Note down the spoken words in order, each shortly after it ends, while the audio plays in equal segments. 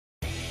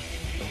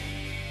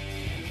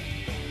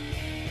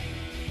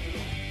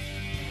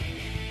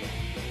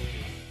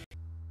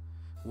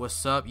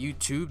What's up,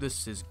 YouTube?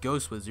 This is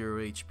Ghost with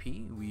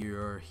ZeroHp. We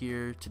are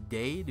here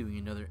today doing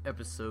another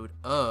episode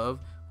of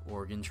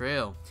Oregon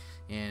Trail,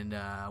 and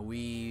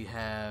we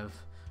have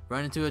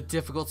run into a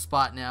difficult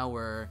spot now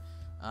where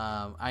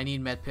I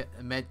need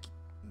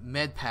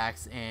med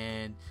packs,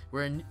 and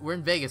we're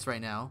in Vegas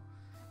right now,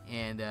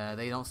 and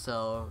they don't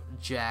sell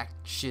jack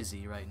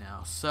shizzy right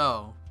now.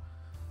 So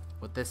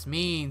what this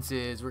means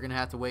is we're gonna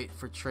have to wait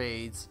for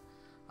trades.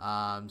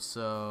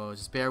 So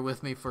just bear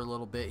with me for a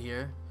little bit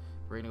here.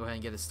 We're gonna go ahead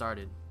and get it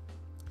started.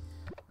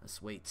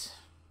 Let's wait.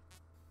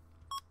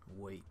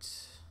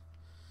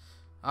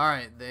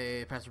 Alright,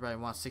 the passerby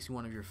wants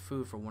 61 of your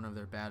food for one of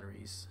their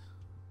batteries.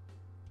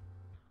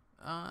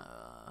 Yeah,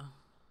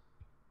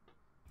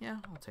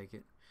 I'll take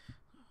it.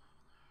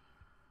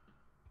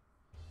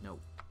 No.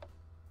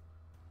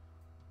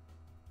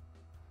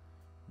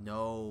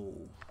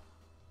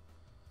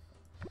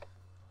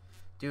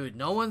 Dude,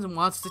 no one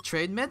wants to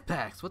trade med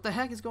packs. What the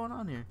heck is going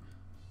on here?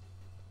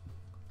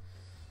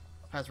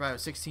 Passerby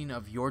with 16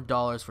 of your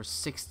dollars for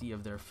 60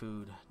 of their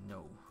food.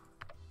 No.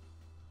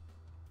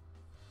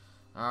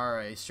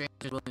 Alright,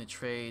 strangers willing to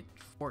trade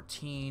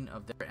 14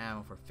 of their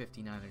ammo for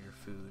 59 of your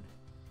food.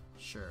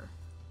 Sure.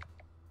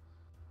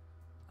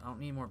 I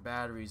don't need more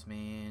batteries,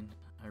 man.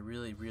 I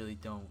really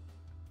don't.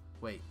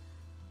 Wait.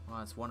 Well,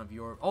 that's one of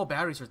your... Oh,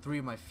 batteries for 3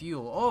 of my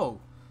fuel. Oh!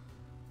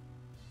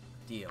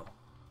 Deal.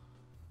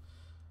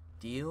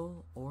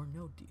 Deal or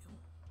no deal?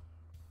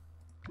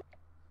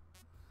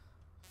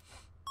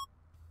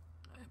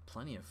 I have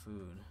plenty of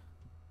food.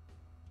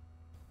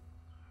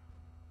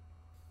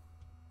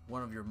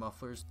 One of your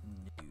mufflers?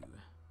 No.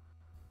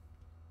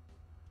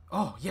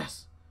 Oh,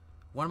 yes!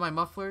 One of my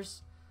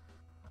mufflers.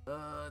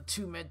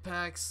 2 med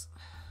packs.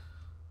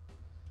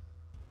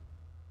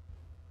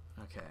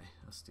 Okay,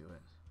 let's do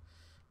it.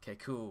 Okay,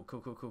 cool.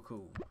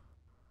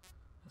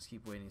 Let's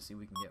keep waiting and see if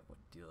we can get what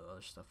deal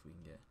other stuff we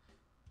can get.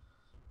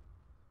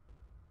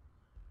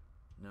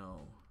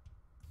 No.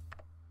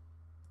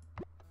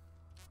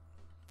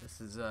 This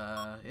is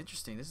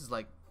interesting. This is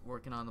like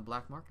working on the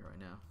black market right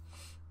now.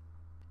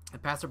 The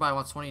passerby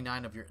wants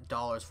 29 of your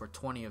dollars for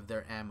 20 of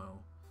their ammo.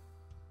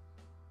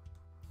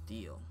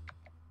 Deal.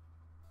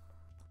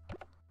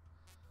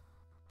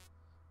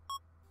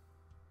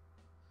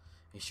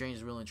 A stranger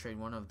is willing to trade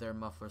one of their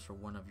mufflers for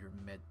one of your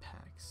med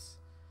packs.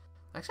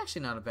 That's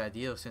actually not a bad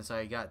deal since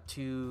I got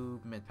 2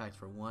 med packs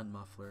for 1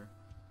 muffler.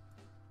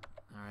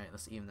 Alright,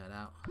 let's even that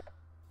out.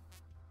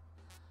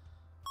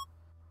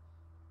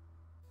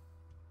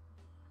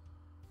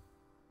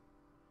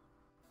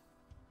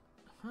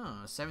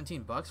 Huh,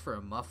 17 bucks for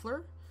a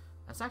muffler?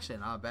 That's actually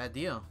not a bad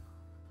deal.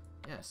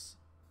 Yes.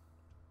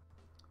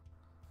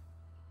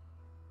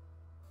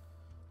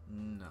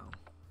 No.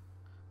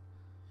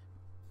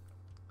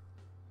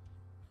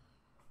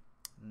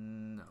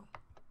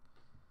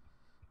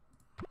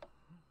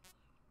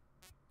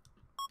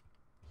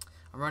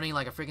 I'm running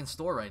like a freaking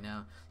store right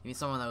now. You need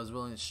someone that was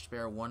willing to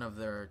spare one of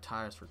their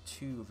tires for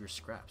 2 of your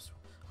scraps.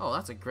 Oh,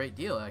 that's a great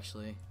deal,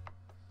 actually.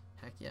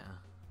 Heck yeah.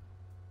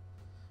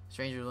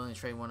 Stranger willing to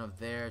trade one of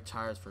their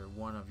tires for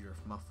one of your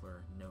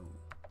muffler. No.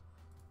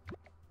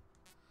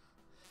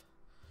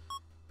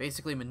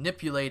 Basically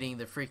manipulating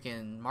the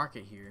freaking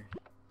market here.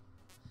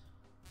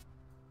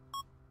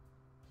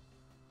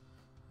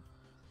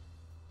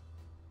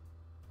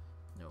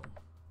 No.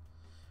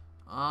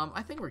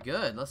 I think we're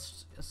good.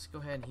 Let's go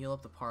ahead and heal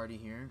up the party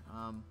here.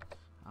 I'm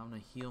gonna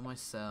heal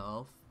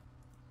myself.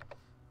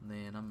 And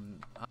then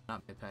I'm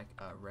not mid pack.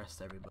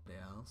 Rest everybody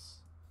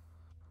else.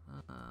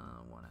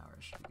 1 hour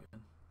should be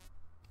good.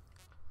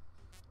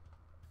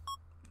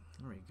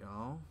 There we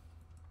go.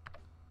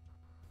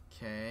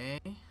 Okay.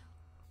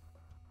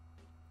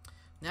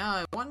 Now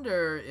I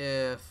wonder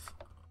if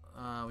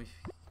we.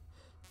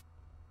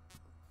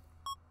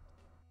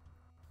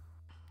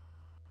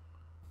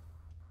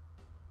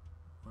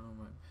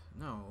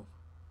 No.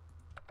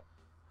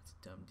 That's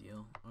a dumb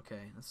deal.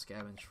 Okay, let's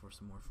scavenge for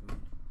some more food.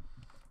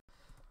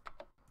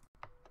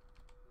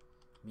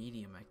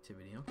 Medium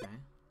activity. Okay.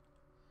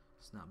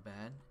 It's not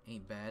bad.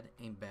 Ain't bad.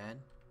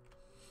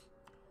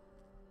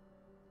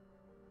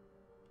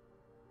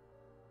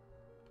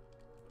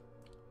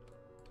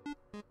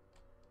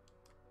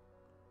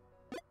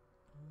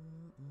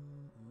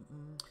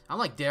 I'm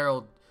like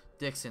Daryl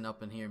Dixon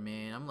up in here,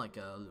 man. I'm like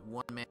a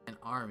one-man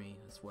army.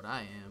 That's what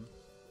I am.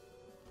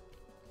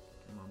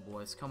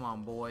 Come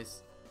on,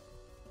 boys.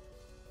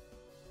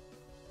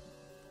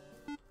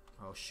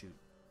 Oh, shoot.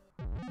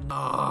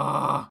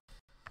 Ah!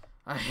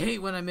 I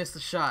hate when I miss the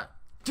shot.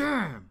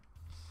 Damn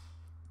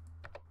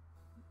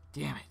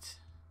it.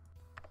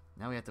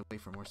 Now we have to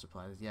wait for more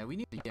supplies. Yeah, we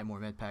need to get more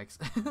med packs.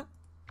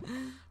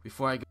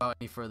 Before I go out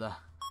any further,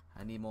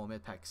 I need more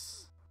med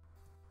packs.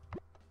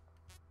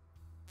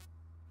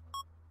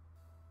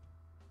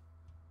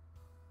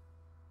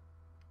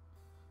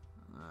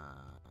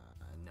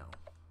 No.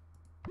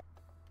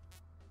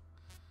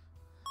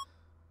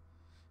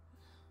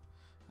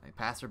 A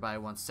passerby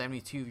wants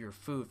 72 of your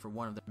food for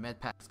one of their med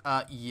packs.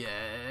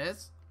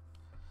 Yes.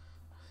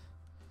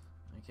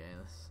 Okay,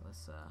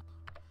 let's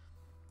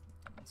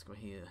Let's go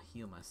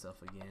heal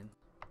myself again.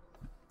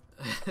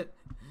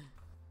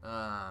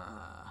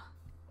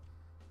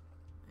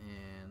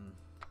 And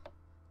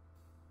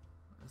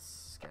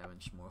let's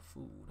scavenge more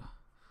food.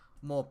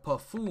 More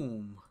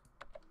perfume.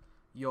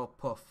 Your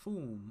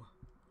perfume.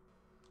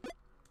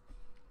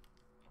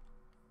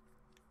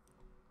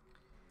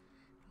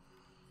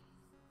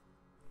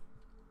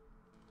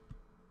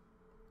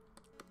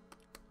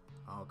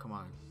 Oh, come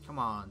on. Come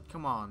on.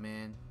 Come on,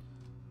 man.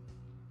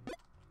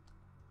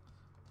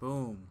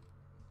 Boom.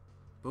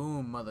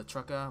 Boom, mother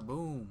trucker.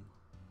 Boom.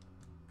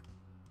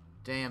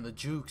 Damn, the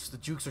jukes. The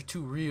jukes are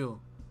too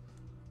real.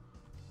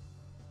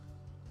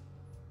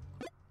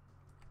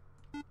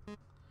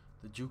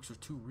 The jukes are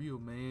too real,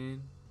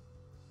 man.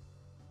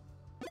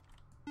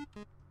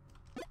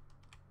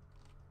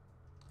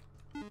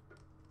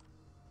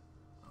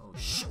 Oh,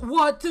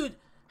 what, dude?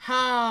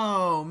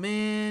 How,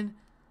 man?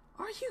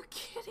 Are you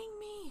kidding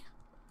me?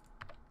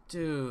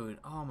 Dude,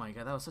 oh my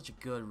god, that was such a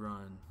good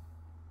run.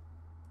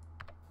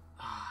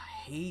 I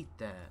hate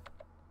that.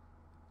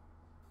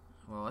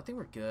 Well, I think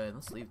we're good.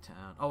 Let's leave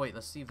town. Oh wait,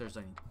 let's see if there's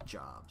any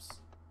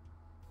jobs.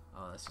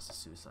 Oh, that's just a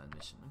suicide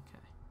mission.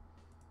 Okay.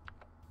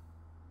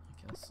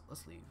 Okay,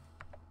 let's leave.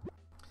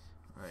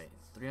 Alright,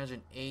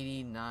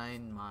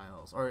 389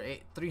 miles. Or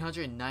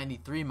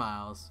 393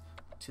 miles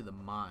to the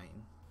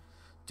mine.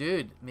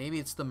 Dude, maybe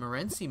it's the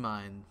Morenci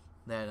mine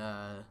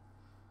that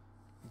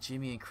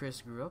Jimmy and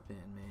Chris grew up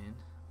in, man.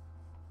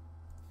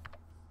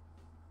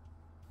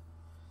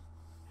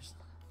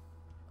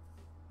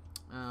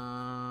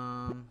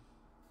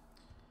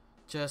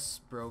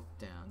 Just broke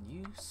down,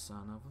 you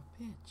son of a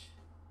bitch.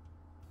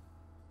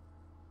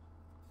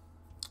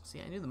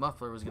 See, I knew the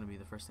muffler was gonna be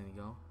the first thing to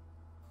go.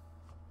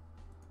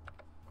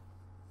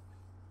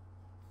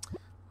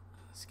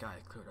 This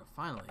guy cleared up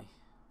finally.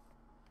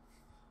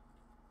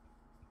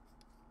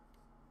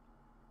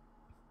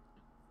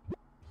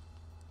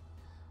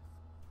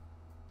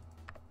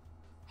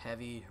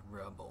 Heavy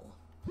rubble.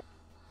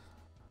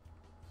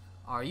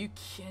 Are you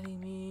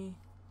kidding me?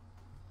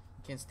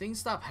 Can things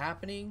stop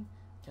happening?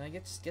 Can I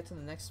just get to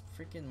the next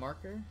freaking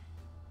marker?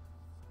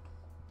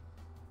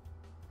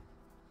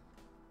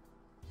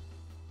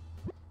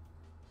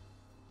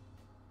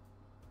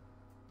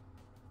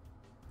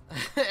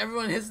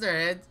 Everyone hits their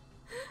head.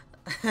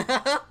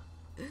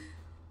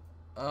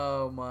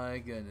 Oh my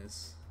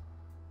goodness.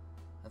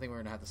 I think we're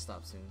gonna have to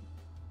stop soon.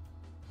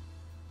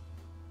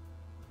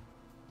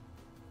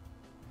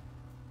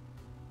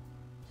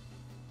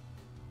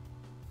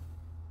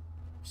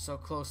 We're so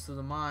close to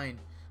the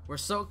mine. We're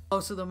so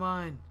close to the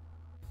mine.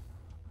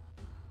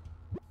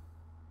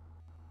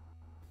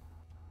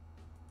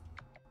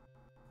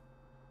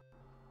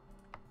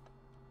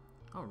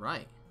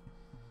 Alright.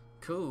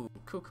 Cool.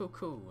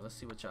 Cool. Let's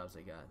see what jobs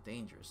they got.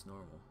 Dangerous,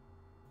 normal.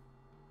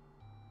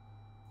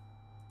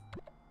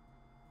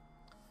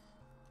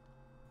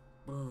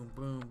 Boom,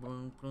 boom,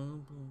 boom,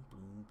 boom, boom,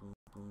 boom,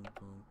 boom, boom,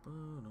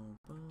 boom,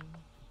 boom,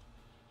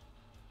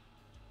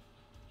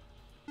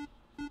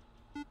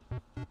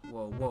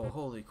 boom. Whoa,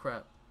 holy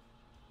crap.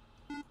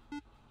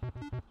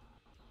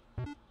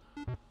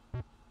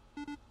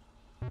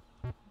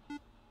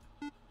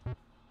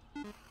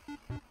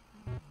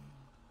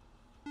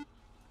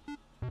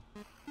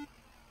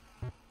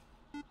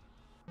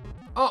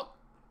 Oh!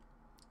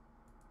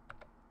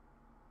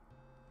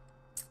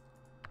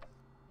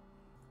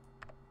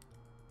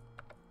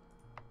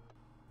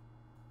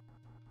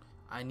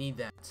 I need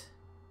that.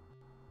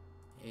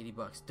 80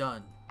 bucks.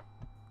 Done.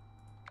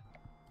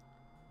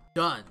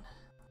 Done.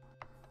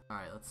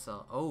 Alright, let's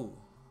sell. Oh.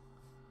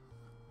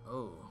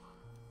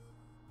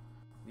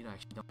 We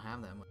actually don't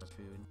have that much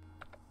food.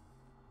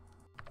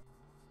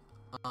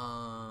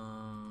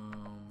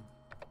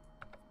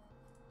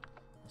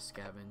 Let's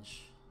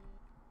scavenge.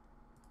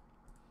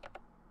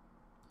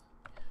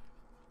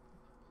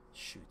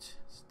 Shoot,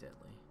 it's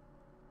deadly.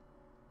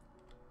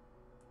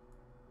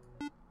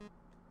 I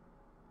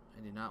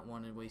did not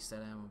want to waste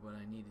that ammo, but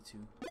I needed to.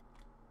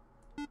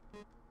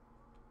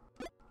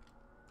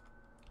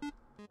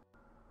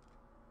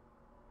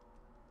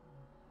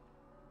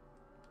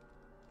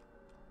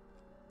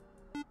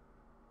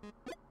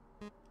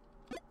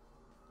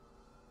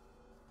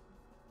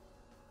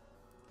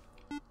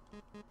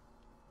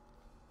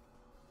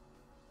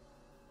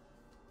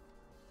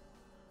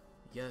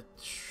 Yeah,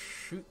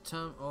 shoot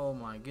time. Oh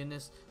my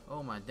goodness.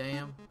 Oh my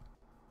damn.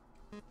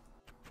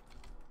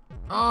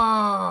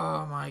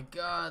 Oh my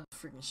god.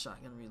 Freaking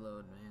shotgun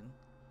reload, man.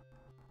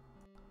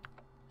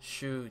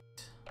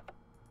 Shoot.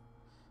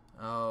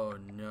 Oh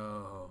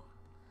no.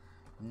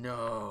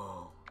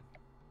 No.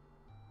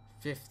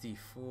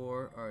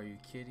 54. Are you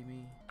kidding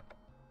me?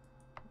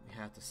 We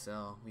have to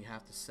sell. We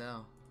have to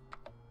sell.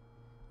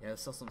 Yeah,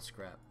 let's sell some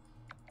scrap.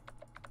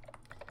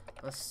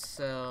 Let's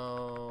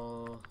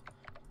sell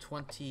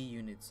 20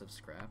 units of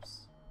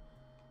scraps,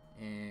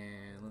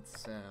 and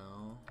let's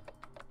sell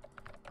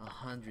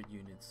 100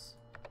 units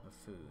of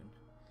food,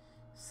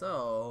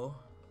 so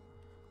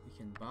we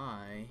can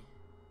buy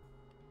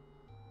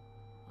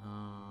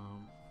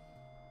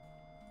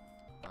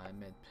a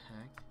med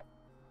pack,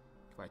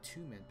 buy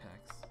 2 med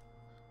packs.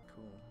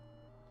 Cool.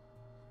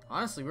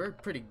 Honestly, we're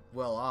pretty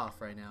well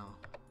off right now.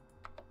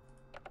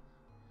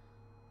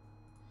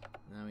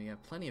 Now we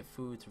have plenty of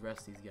food to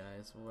rest these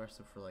guys. We'll rest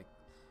them for like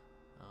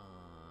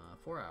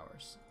 4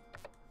 hours.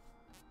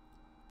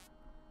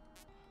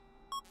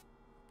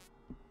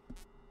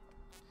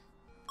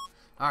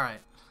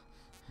 Alright.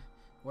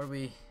 What are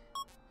we?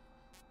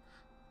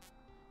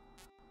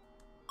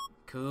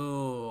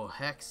 Cool.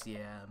 Hex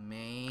yeah,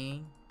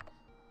 man.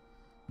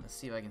 Let's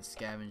see if I can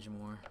scavenge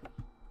more.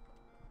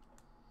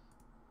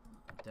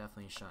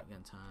 Definitely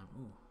shotgun time.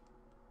 Ooh.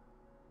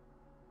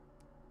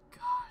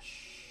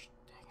 Gosh.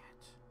 Dang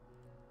it.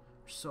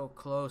 We're so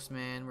close,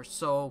 man. We're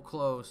so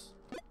close.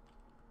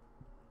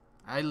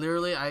 I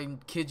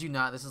kid you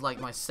not, this is like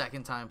my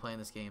 2nd time playing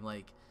this game.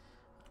 Like,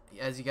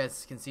 as you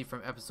guys can see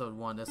from episode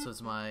 1, this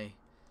was my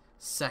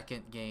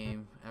 2nd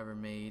game ever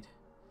made.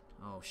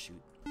 Oh,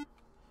 shoot.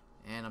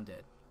 And I'm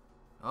dead.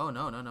 Oh,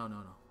 no, no, no, no,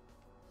 no.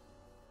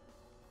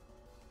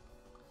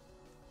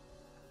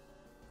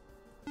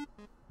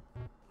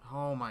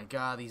 Oh my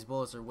god, these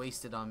bullets are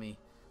wasted on me.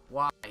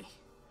 Why?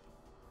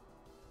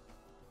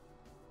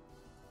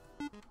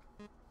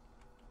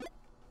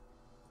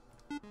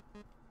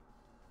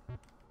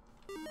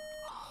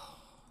 Oh,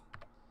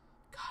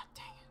 god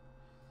dang it.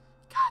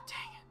 God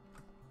dang it.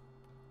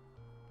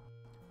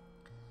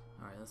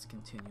 Alright, let's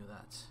continue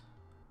that.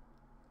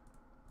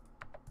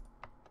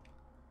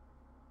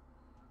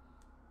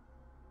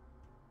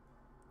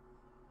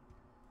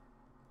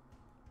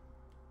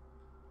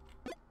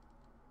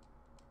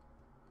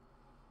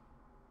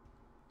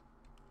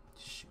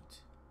 Shoot.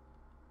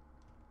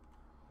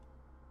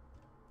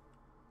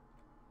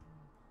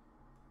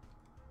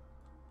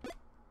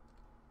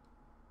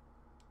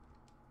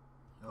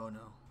 Oh no.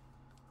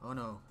 Oh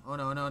no. Oh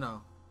no, no,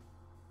 no.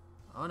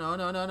 Oh no,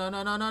 no, no, no,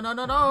 no, no, no, no,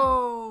 no,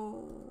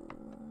 no.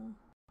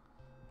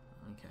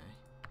 Okay.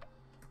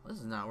 Well, this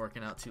is not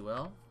working out too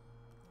well.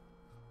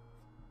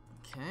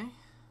 Okay.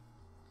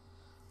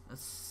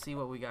 Let's see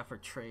what we got for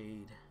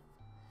trade.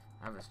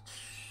 I have a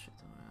shit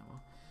ton of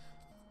ammo.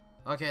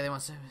 Okay, they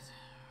want 7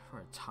 for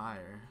a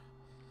tire.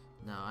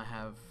 No, I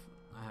have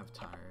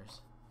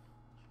tires.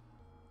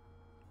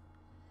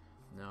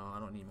 No, I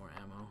don't need more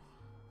ammo.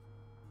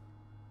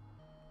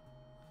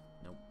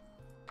 Nope.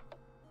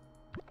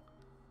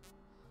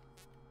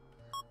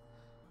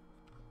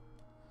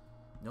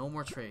 No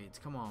more trades.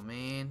 Come on,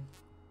 man.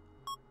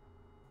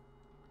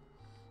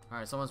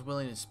 Alright, someone's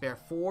willing to spare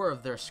 4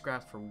 of their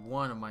scraps for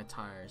 1 of my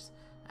tires.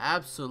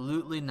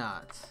 Absolutely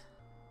not.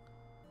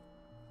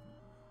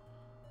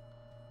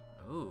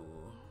 Ooh,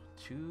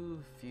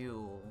 2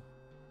 fuel.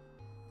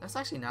 That's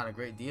actually not a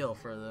great deal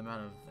for the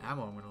amount of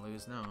ammo I'm gonna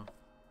lose, no.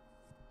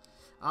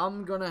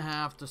 I'm gonna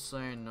have to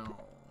say no.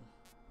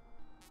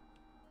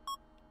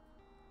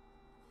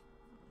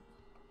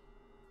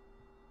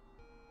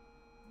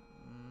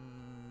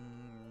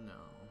 No.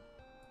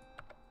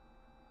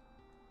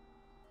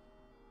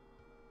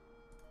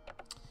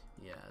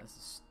 Yeah, this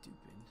is stupid.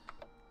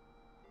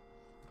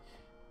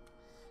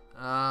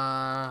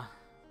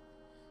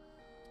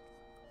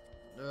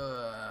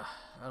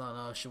 I don't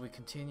know. Should we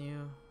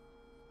continue?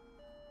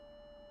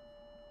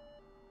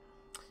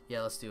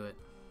 Yeah, let's do it.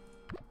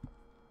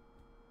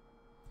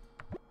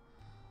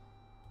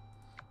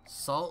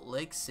 Salt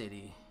Lake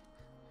City.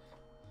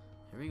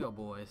 Here we go,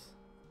 boys.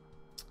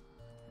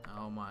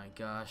 Oh my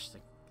gosh,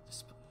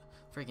 this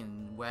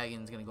freaking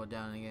wagon's gonna go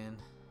down again.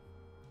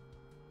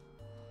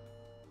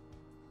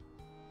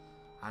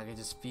 I can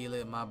just feel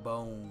it in my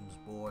bones,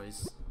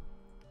 boys.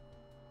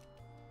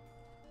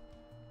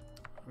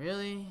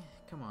 Really?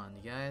 Come on,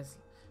 you guys.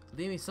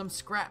 Leave me some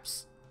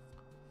scraps.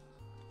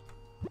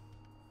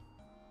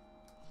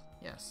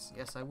 Yes,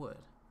 yes I would.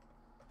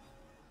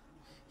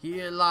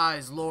 Here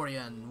lies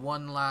Lorian.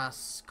 One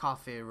last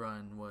coffee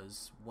run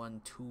was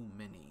one too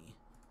many.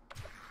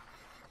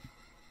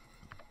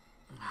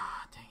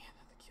 Ah, dang it. I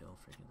have to kill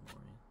freaking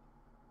Lorian.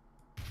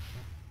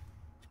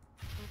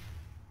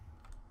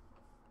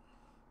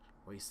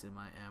 Wasted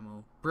my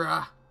ammo.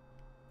 Bruh!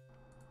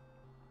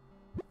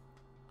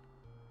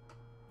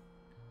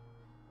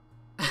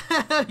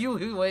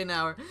 you wait an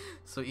hour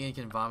so Ian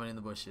can vomit in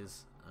the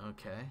bushes.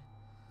 Okay.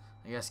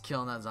 I guess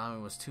killing that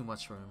zombie was too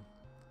much for him.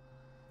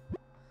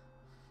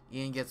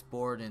 Ian gets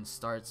bored and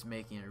starts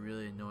making a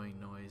really annoying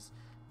noise.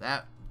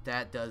 That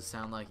does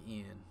sound like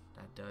Ian.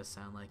 That does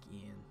sound like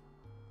Ian.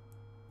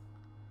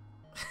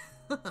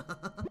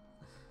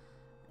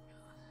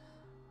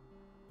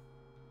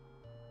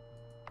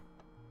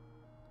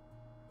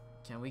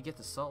 Can we get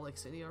to Salt Lake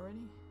City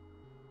already?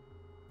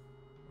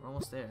 We're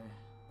almost there.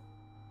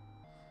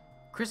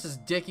 Chris is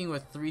dicking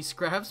with 3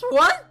 scraps.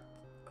 What?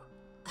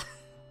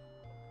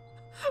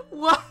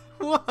 What?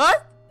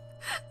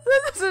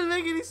 That doesn't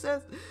make any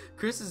sense.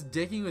 Chris is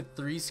dicking with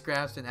 3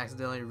 scraps and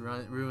accidentally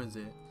ruins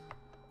it.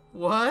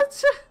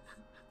 What?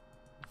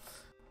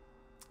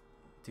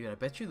 Dude, I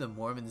bet you the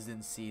Mormons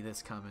didn't see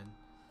this coming.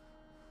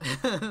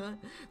 The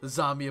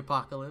zombie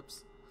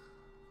apocalypse.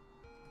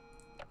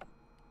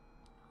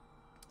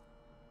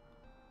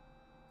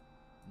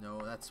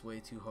 No, that's way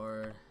too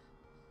hard.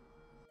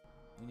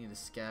 We need to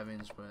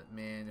scavenge, but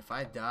man, if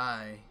I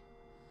die...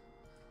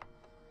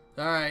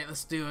 Alright,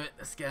 let's do it.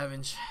 Let's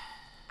scavenge.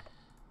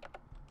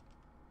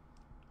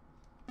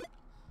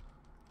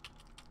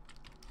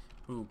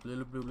 Ooh,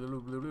 blue, blue,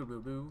 blue, blue, blue,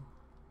 blue, blue.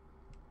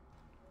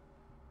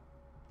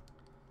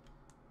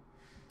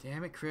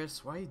 Damn it,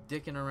 Chris. Why are you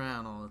dicking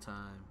around all the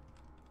time?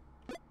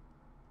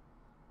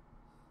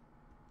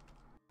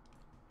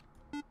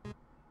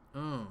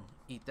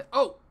 Eat that.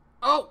 Oh!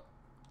 Oh!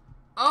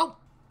 Oh!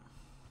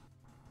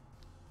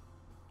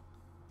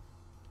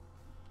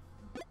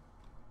 Okay.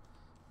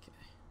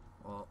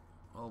 Well,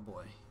 oh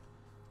boy.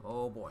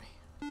 Oh boy.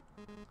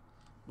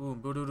 Boom,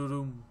 boom,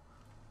 boom,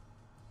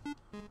 boom.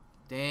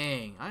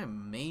 Dang, I'm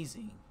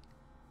amazing.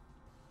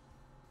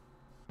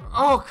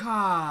 Oh,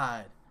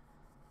 God!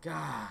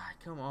 God,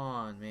 come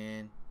on,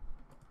 man.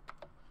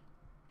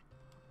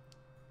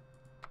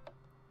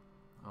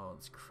 Oh,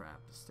 it's crap.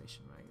 The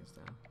station wagon's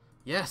down.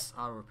 Yes,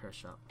 auto repair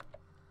shop.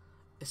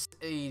 It's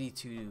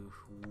 82.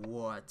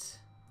 What?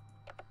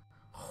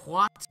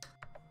 What?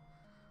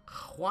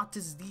 What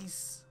is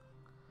this?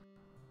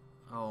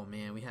 Oh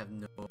man, we have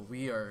no.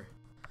 We are.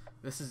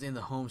 This is in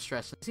the home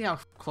stretch. Let's see how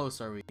close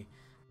are we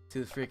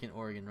to the freaking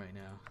Oregon right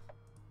now.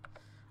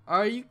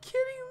 Are you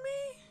kidding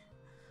me?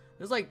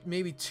 There's like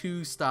maybe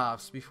 2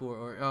 stops before.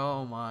 Or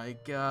oh my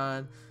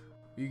God,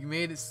 we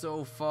made it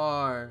so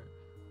far.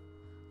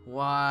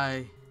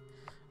 Why?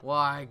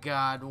 Why,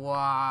 God?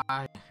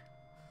 Why?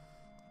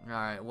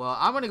 Alright, well,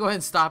 I'm gonna go ahead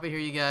and stop it here,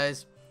 you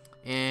guys.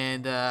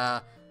 And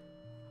I'll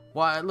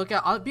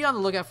be on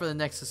the lookout for the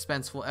next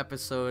suspenseful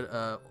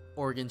episode,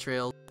 Oregon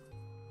Trail.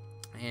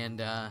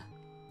 And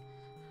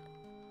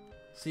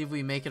see if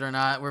we make it or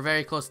not. We're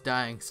very close to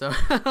dying, so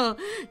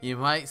you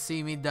might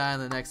see me die in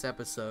the next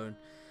episode.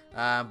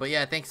 But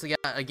yeah, thanks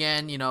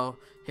again. You know,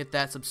 hit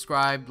that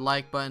subscribe,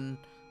 like button.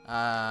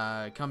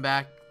 Come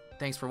back.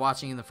 Thanks for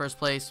watching in the first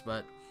place,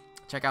 but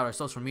check out our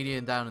social media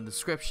down in the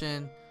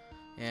description,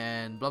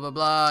 and blah blah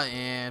blah,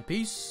 and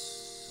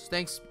peace.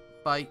 Thanks,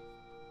 bye.